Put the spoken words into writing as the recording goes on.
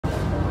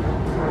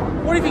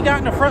What have you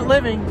got in a front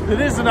living that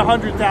isn't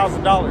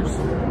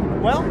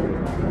 $100,000? Well,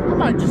 you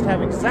might just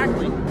have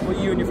exactly what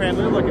you and your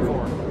family are looking for.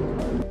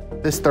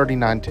 This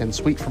 3910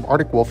 Suite from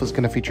Arctic Wolf is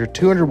going to feature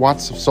 200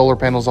 watts of solar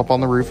panels up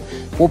on the roof,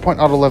 4-point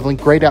auto leveling,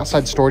 great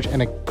outside storage,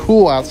 and a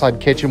cool outside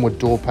kitchen with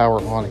dual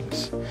power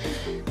awnings.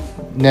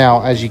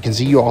 Now, as you can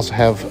see, you also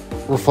have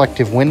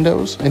reflective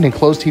windows, an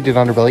enclosed heated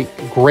underbelly,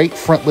 great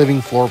front living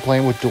floor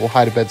plan with dual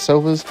hide-to-bed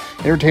sofas,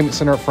 entertainment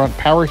center up front,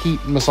 power heat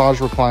massage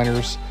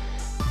recliners,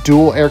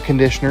 dual air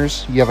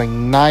conditioners. You have a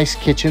nice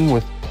kitchen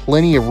with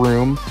plenty of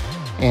room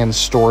and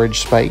storage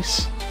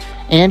space.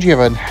 And you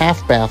have a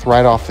half bath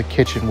right off the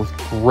kitchen with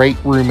great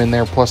room in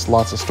there, plus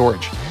lots of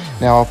storage.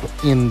 Now,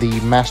 up in the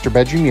master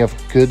bedroom, you have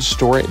good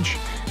storage,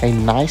 a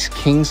nice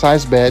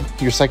king-size bed.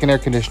 Your second air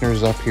conditioner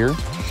is up here.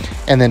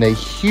 And then a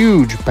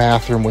huge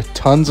bathroom with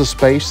tons of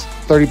space,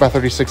 30 by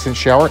 36 inch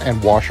shower,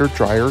 and washer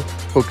dryer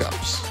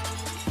hookups.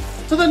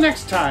 So the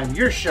next time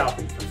you're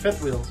shopping for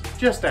fifth wheels,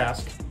 just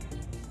ask,